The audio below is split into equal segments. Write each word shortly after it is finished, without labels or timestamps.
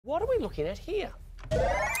What are we looking at here?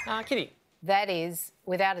 Kitty. That is,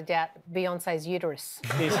 without a doubt, Beyonce's uterus.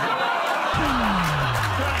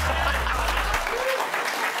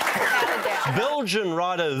 Belgian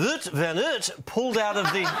rider Wout van Aert pulled out of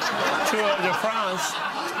the Tour de France.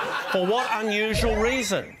 For what unusual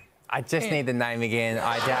reason? I just need the name again.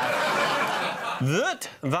 I doubt. Wout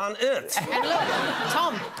van Aert. And look,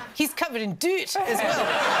 Tom, he's covered in dirt as well.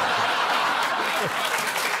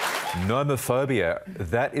 Nomophobia,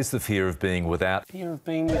 that is the fear of being without. Fear of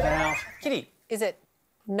being without. Kitty. Is it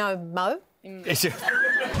no-mo? It's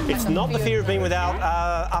not the fear of being without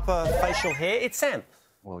upper facial hair. It's Sam.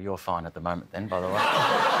 Well, you're fine at the moment then, by the way. No,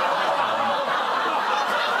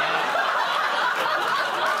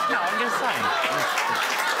 I'm just saying.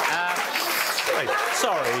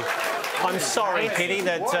 Sorry. I'm sorry, Kitty,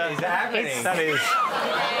 that... What is happening? That is...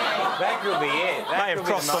 That could be it. That may have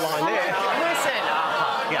crossed the line there. Listen,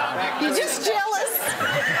 You're just jealous.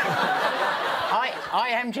 I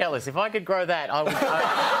am jealous. If I could grow that, I would...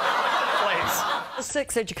 Please. A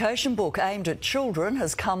sex education book aimed at children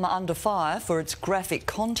has come under fire for its graphic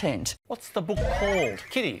content. What's the book called?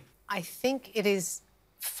 Kitty? I think it is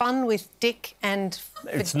Fun with Dick and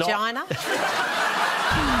It's Vagina. not. Vagina.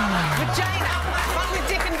 Fun with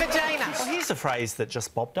Dick and Vagina. Well, here's a phrase that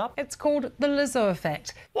just popped up. It's called the Lizzo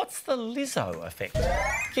effect. What's the Lizzo effect?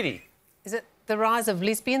 Kitty? Is it the rise of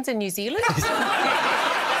lesbians in New Zealand?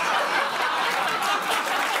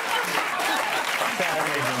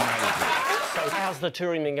 How's the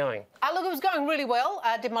touring been going? Look, it was going really well.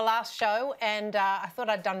 I did my last show and I thought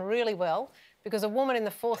I'd done really well because a woman in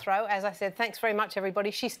the fourth row, as I said, thanks very much,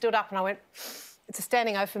 everybody, she stood up and I went, it's a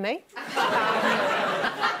standing O for me.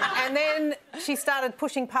 And then she started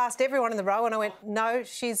pushing past everyone in the row and I went, no,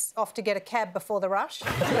 she's off to get a cab before the rush.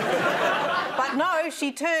 But no,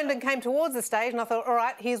 she turned and came towards the stage and I thought, all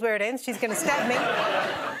right, here's where it ends. She's going to stab me.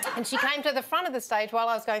 And she came to the front of the stage while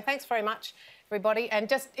I was going, thanks very much, everybody. And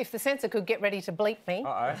just, if the censor could get ready to bleep me,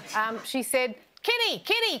 she said, Kitty,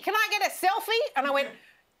 can I get a selfie? And I went,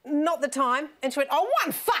 not the time. And she went, oh,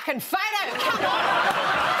 one fucking photo, come on.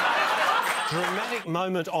 Dramatic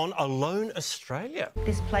moment on Alone Australia.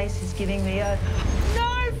 This place is giving me a...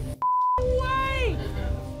 No way!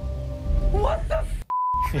 What the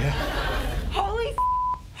Yeah. Holy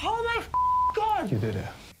oh my God! You did it.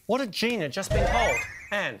 What had Gina just been told?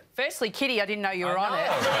 Anne? Firstly, Kitty, I didn't know you were on it.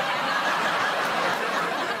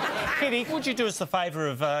 Kitty, would you do us the favour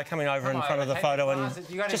of coming over in front of the photo and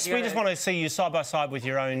we just want to see you side by side with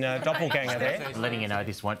your own doppelganger there. Letting you know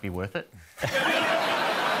this won't be worth it.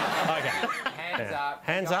 Okay. Hands up.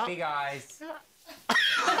 Hands up. Big eyes.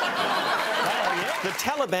 The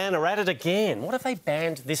Taliban are at it again. What have they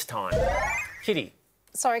banned this time? Kitty.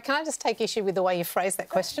 Sorry, can I just take issue with the way you phrased that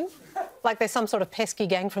question? Like there's some sort of pesky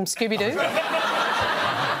gang from Scooby-Doo? The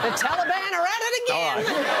Taliban are at it again!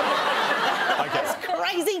 Okay. Those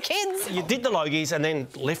crazy kids! You did the Logies and then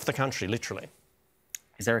left the country, literally.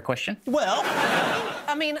 Is there a question? Well...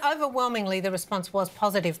 I mean, overwhelmingly the response was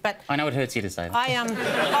positive, but... I know it hurts you to say that.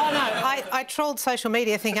 I trolled social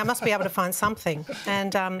media thinking I must be able to find something.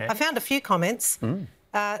 And I found a few comments.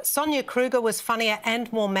 Sonia Kruger was funnier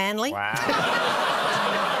and more manly. Wow.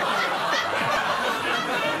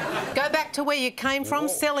 Go back to where you came from,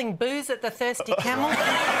 selling booze at the Thirsty Camel.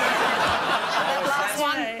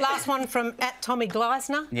 Last one from @Tommy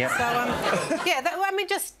Gleisner. Yep. So, yeah, I mean,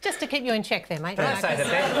 just to keep you in check there, mate. Can I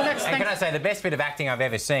say the best bit of acting I've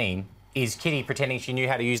ever seen is Kitty pretending she knew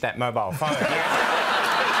how to use that mobile phone. That's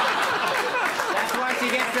why she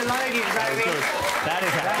gets the Logies, baby. That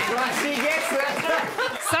is That's why she gets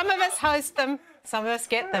them. Some of us host them, some of us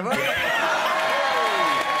get them.